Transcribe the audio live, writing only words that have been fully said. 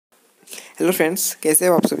Hello friends, कैसे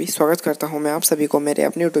हो आप सभी। स्वागत करता हूं मैं आप सभी को मेरे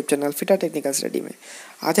अपने यूट्यूब चैनल फिटा टेक्निकल स्टडी में।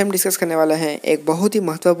 आज हम डिस्कस करने वाले हैं एक बहुत ही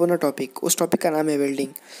महत्वपूर्ण टॉपिक। उस टॉपिक का नाम है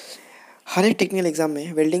वेल्डिंग। हर एक टेक्निकल एग्जाम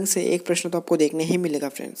में वेल्डिंग से एक प्रश्न तो आपको देखने ही मिलेगा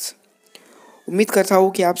फ्रेंड्स। उम्मीद करता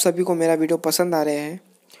हूँ कि आप सभी को मेरा वीडियो पसंद आ रहे हैं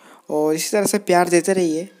और इसी तरह से प्यार देते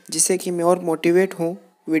रहिए, जिससे कि मैं और मोटिवेट हूँ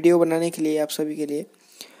वीडियो बनाने के लिए आप सभी के लिए।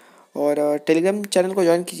 और टेलीग्राम चैनल को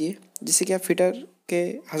ज्वाइन कीजिए, जिससे कि आप फिटर के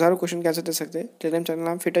हज़ारों क्वेश्चन के आंसर दे सकते हैं। टेलीग्राम चैनल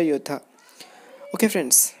नाम फिटर योद्धा। ओके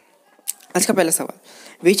फ्रेंड्स, आज का पहला सवाल,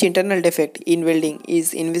 विच internal defect in welding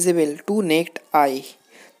is invisible to necked I.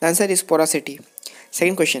 The answer is पोरासिटी।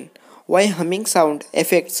 Second question, Y humming sound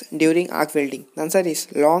effects during arc welding. The answer is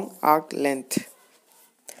long arc length.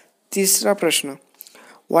 तीसरा प्रश्न,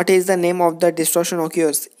 what is the name of the distortion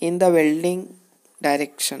ऑक्यूर्स in the welding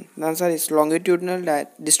direction. The answer is longitudinal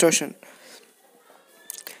distortion.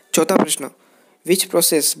 चौथा प्रश्न, which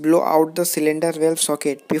process blow out the cylinder valve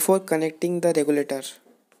socket before connecting the regulator?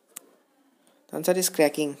 The answer is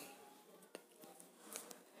cracking.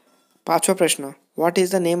 पांचवा प्रश्न, what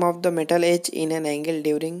is the name of the metal edge in an angle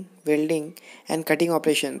during welding and cutting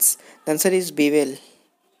operations? The answer is bevel.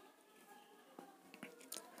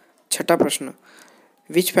 छठा प्रश्न,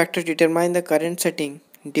 which factor determine the current setting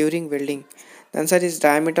during welding? The answer is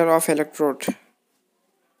diameter of electrode.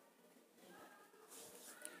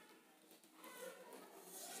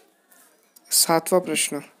 सातवां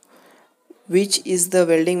प्रश्न, which is the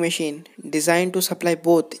welding machine designed to supply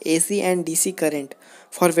both AC and DC current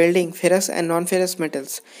for welding ferrous and non-ferrous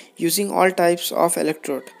metals using all types of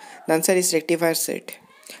electrode? The answer is rectifier set.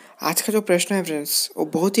 आज का जो प्रश्न है friends, वो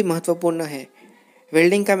बहुत ही महत्वपूर्ण है।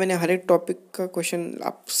 वेल्डिंग का मैंने हर एक टॉपिक का क्वेश्चन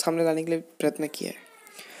आप सामने लाने के लिए प्रयत्न किया है।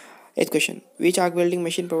 Eighth question, which arc welding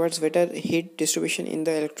machine provides better heat distribution in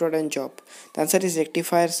the electrode and job? The answer is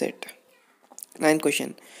rectifier set. Ninth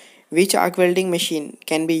question, which arc welding machine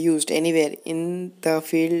can be used anywhere in the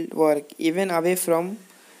field work, even away from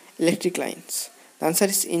electric lines? The answer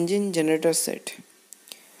is engine generator set.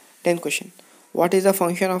 10th question, what is the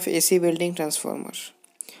function of AC welding transformer?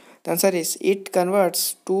 The answer is it converts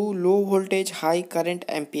to low voltage high current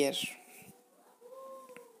ampere.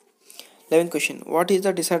 11th question, what is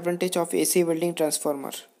the disadvantage of AC welding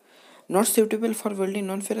transformer? Not suitable for welding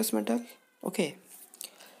non-ferrous metal. Okay.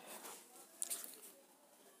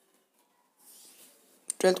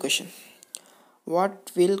 12th question, what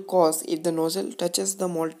will cause if the nozzle touches the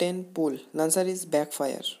molten pool? The answer is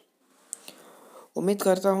backfire. उम्मीद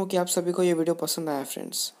करता हूँ कि आप सभी को ये video पसंद आया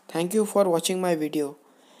friends. Thank you for watching my video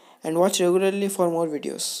and watch regularly for more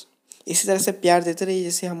videos. इसी तरह से प्यार देते रहिए,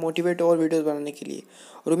 जिससे हम मोटिवेट और वीडियोस बनाने के लिए।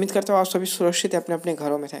 और उम्मीद करता हूँ आप सभी सुरक्षित अपने अपने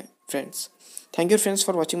घरों में थे friends. Thank you friends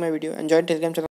for watching my video and join Telegram channel.